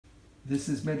This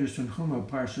is Medrash Tanchuma,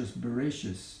 Parshas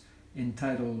Bereishis,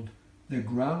 entitled, "The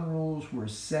Ground Rules Were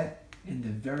Set in the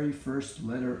Very First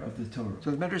Letter of the Torah." So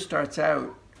the Medrash starts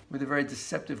out with a very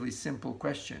deceptively simple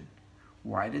question.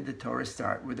 Why did the Torah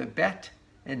start with a bet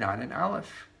and not an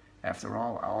aleph? After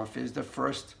all, aleph is the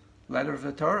first letter of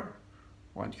the Torah.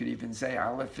 One could even say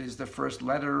aleph is the first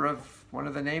letter of one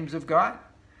of the names of God.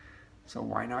 So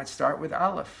why not start with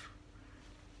aleph?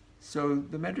 So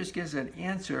the Medrash gives an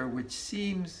answer which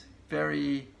seems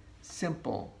very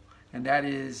simple, and that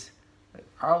is that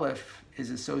aleph is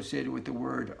associated with the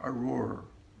word arur.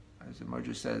 As the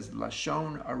Medrash says,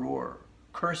 lashon arur,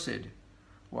 cursed,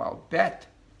 while bet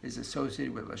is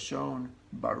associated with lashon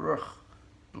baruch,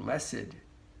 blessed.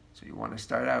 So you want to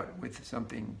start out with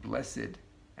something blessed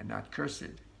and not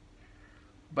cursed.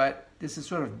 But this is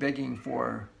sort of begging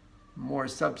for more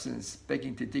substance,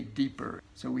 begging to dig deeper.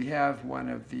 So we have one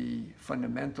of the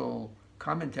fundamental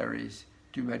commentaries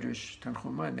to Medrash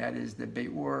Tanchuma, and that is the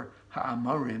Be'ur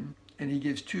Ha'amarim, and he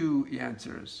gives two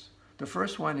answers. The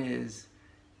first one is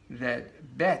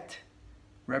that bet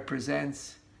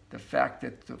represents the fact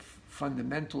that the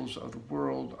fundamentals of the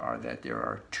world are that there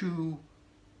are two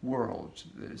worlds.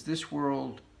 There's this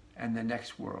world and the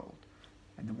next world.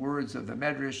 And the words of the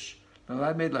Medrash,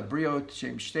 "L'lamed labriot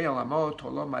shem shtei olamot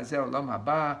olam hazeh olam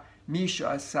haba mi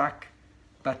she'asak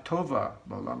batova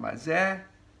b'olam hazeh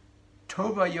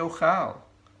tova yochal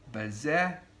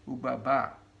bazeh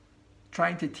ubaba,"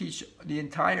 trying to teach the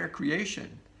entire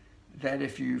creation that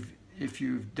if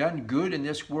you've done good in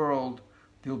this world,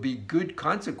 there'll be good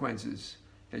consequences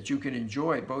that you can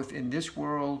enjoy both in this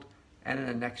world and in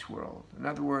the next world. In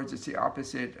other words, it's the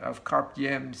opposite of carpe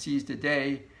diem, seize the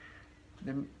day.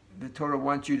 The Torah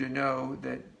wants you to know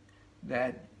that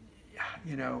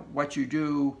what you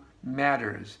do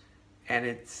matters,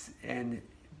 and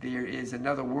there is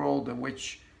another world in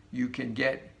which you can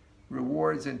get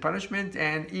rewards and punishment,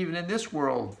 and even in this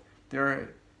world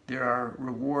there are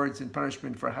rewards and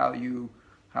punishment for how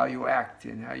you act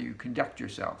and how you conduct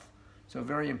yourself. So a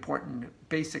very important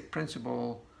basic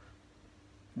principle,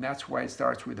 and that's why it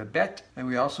starts with a bet. And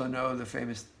we also know the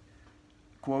famous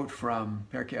quote from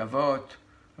Pirkei Avot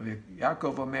of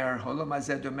Yaakov Omer, "Holam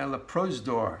hazeh domeh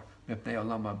leprosdor mipnei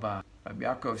olam haba." Rabbi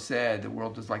Yaakov said the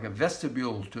world is like a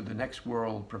vestibule to the next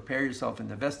world. Prepare yourself in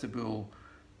the vestibule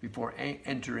before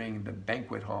entering the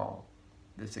banquet hall.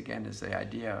 This again is the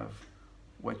idea of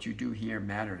what you do here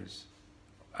matters.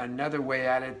 Another way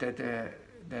at it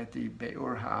that the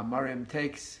Be'ur Ha'amarim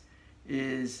takes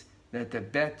is that the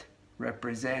bet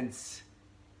represents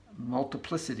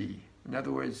multiplicity. In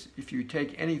other words, if you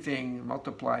take anything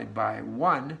multiplied by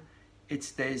 1, it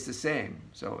stays the same.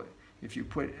 So if you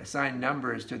assign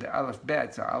numbers to the aleph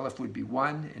bet, so aleph would be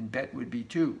 1 and bet would be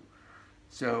 2.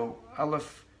 So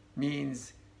aleph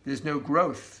means there's no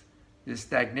growth, there's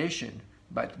stagnation,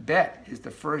 but bet is the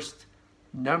first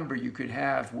number you could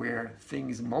have where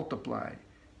things multiply.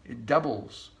 It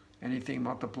doubles. Anything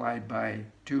multiplied by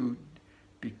 2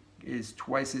 is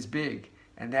twice as big.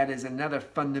 And that is another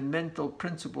fundamental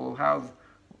principle, how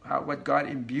what God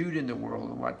imbued in the world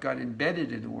and what God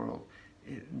embedded in the world.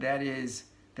 That is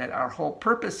that our whole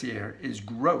purpose here is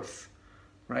growth,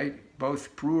 right?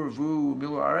 Both pru, vu,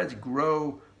 milu, aretz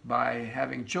grow by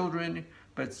having children,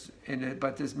 but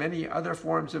there's many other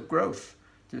forms of growth.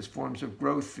 There's forms of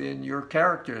growth in your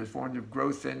character, there's forms of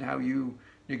growth in how you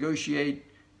negotiate,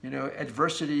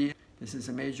 adversity. This is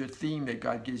a major theme that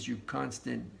God gives you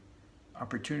constant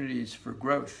opportunities for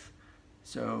growth.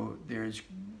 So there's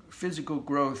physical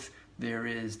growth, there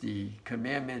is the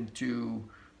commandment to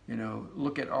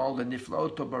look at all the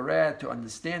niflaot bareh, to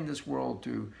understand this world,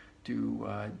 to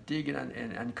dig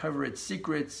and uncover its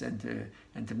secrets,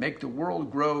 and to make the world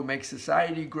grow, make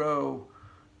society grow.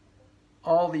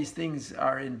 All these things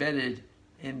are embedded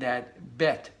in that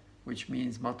bet, which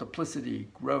means multiplicity,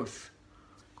 growth.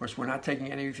 Of course, we're not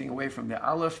taking anything away from the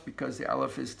aleph, because the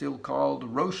aleph is still called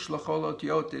rosh l'chol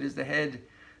otiyot. It is the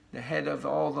head of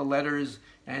all the letters,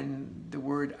 and the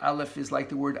word aleph is like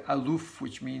the word aluf,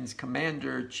 which means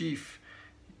commander, chief.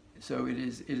 So it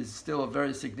is still a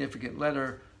very significant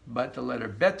letter, but the letter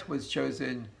bet was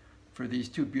chosen for these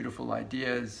two beautiful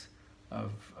ideas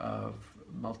of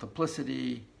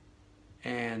multiplicity,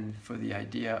 and for the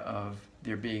idea of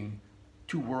there being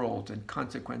two worlds and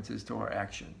consequences to our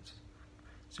actions.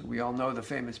 So we all know the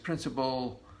famous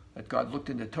principle that God looked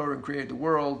in the Torah and created the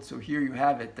world. So here you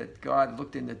have it, that God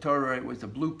looked in the Torah, it was the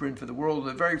blueprint for the world.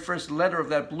 The very first letter of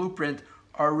that blueprint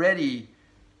already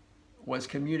was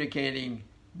communicating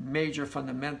major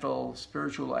fundamental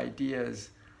spiritual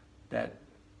ideas that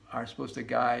are supposed to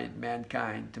guide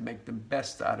mankind to make the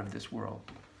best out of this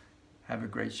world. Have a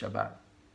great Shabbat.